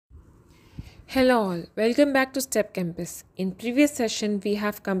Hello all, welcome back to Step Campus. In previous session, we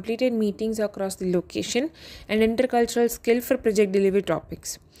have completed meetings across the location and intercultural skill for project delivery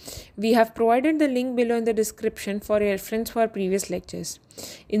topics. We have provided the link below in the description for reference for previous lectures.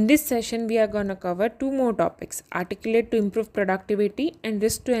 In this session, we are going to cover two more topics, articulate to improve productivity and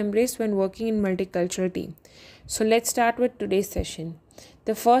risk to embrace when working in multicultural team. So let's start with today's session.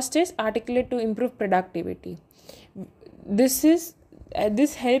 The first is articulate to improve productivity. This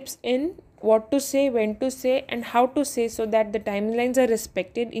helps in what to say, when to say, and how to say so that the timelines are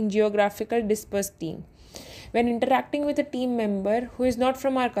respected in geographical dispersed team. When interacting with a team member who is not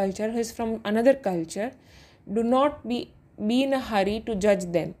from our culture, who is from another culture, do not be in a hurry to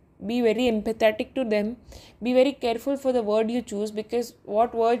judge them. Be very empathetic to them. Be very careful for the word you choose, because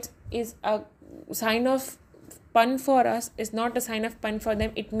what words is a sign of pun for us is not a sign of pun for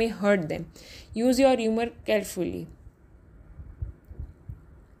them. It may hurt them. Use your humor carefully.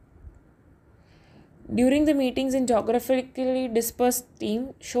 During the meetings in geographically dispersed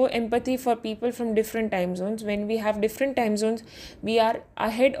team, show empathy for people from different time zones. When we have different time zones, we are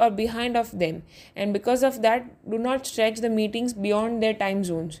ahead or behind of them. And because of that, do not stretch the meetings beyond their time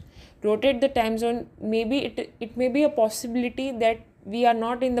zones. Rotate the time zone. Maybe it may be a possibility that we are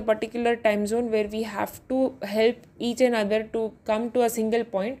not in the particular time zone where we have to help each and other to come to a single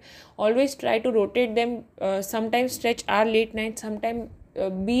point. Always try to rotate them. Sometimes stretch our late night, sometimes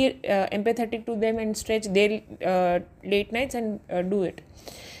be empathetic to them and stretch their late nights and do it.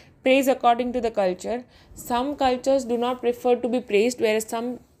 Praise according to the culture. Some cultures do not prefer to be praised, whereas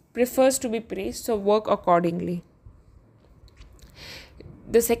some prefers to be praised, so work accordingly.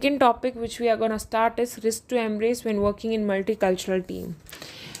 The second topic which we are going to start is risk to embrace when working in multicultural team.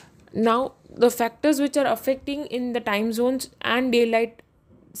 Now, the factors which are affecting in the time zones and daylight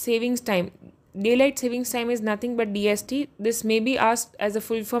savings time. Daylight savings time is nothing but DST. This may be asked as a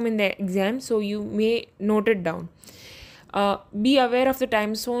full form in the exam, so you may note it down. Be aware of the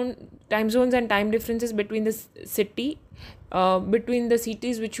time zones and time differences between the city, between the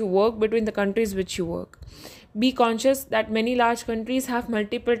cities which you work, between the countries which you work. Be conscious that many large countries have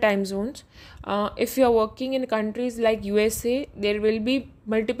multiple time zones. If you are working in countries like USA, there will be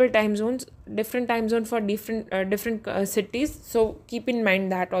multiple time zones, different time zone for different cities. So keep in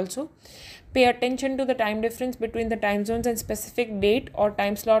mind that also. Pay attention to the time difference between the time zones and specific date or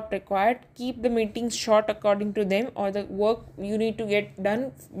time slot required. Keep the meetings short according to them or the work you need to get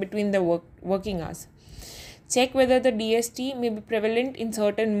done between the working hours. Check whether the DST may be prevalent in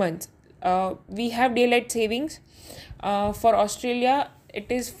certain months. We have daylight savings. For Australia, it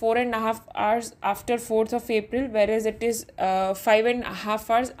is 4.5 hours after 4th of April, whereas it is 5.5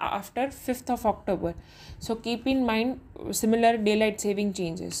 hours after 5th of October. So keep in mind similar daylight saving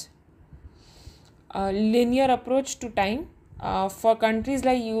changes. Linear approach to time. For countries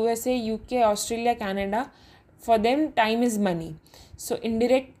like USA, UK, Australia, Canada, for them time is money. So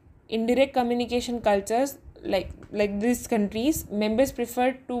indirect communication cultures like these countries, members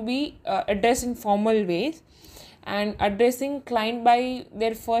prefer to be addressed in formal ways and addressing client by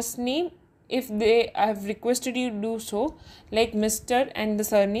their first name if they have requested you to do so, like Mr. and the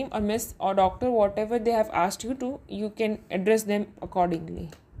surname, or Miss or Doctor, whatever they have asked you to, you can address them accordingly.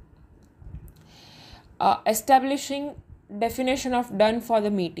 Establishing definition of done for the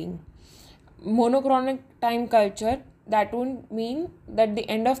meeting. Monochronic time culture, that would mean that the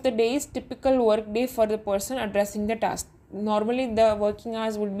end of the day is typical work day for the person addressing the task. Normally the working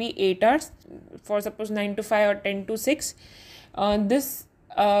hours would be 8 hours, for suppose 9 to 5 or 10 to 6. This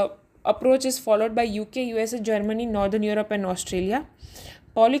approach is followed by UK, USA, Germany, Northern Europe and Australia.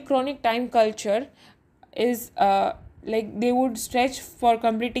 Polychronic time culture is like they would stretch for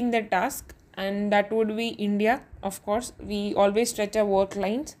completing their task, and that would be India. Of course, we always stretch our work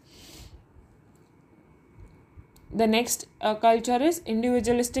lines. The next culture is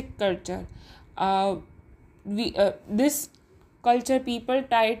individualistic culture. This culture people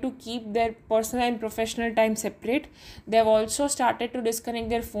try to keep their personal and professional time separate. They have also started to disconnect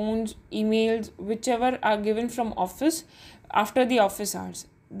their phones, emails, whichever are given from office after the office hours.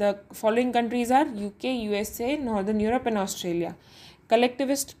 The following countries are UK, USA, Northern Europe and Australia.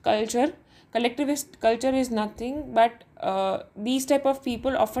 Collectivist culture is nothing but these type of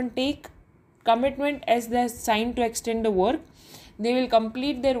people often take commitment as the sign to extend the work. They will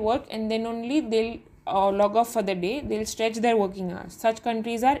complete their work and then only they'll log off for the day. They'll stretch their working hours. Such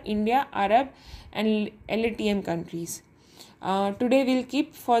countries are India, Arab and LATM countries. Today we'll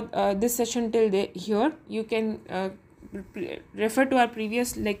keep for this session till here. You can refer to our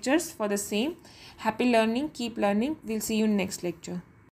previous lectures for the same. Happy learning, keep learning. We'll see you in next lecture.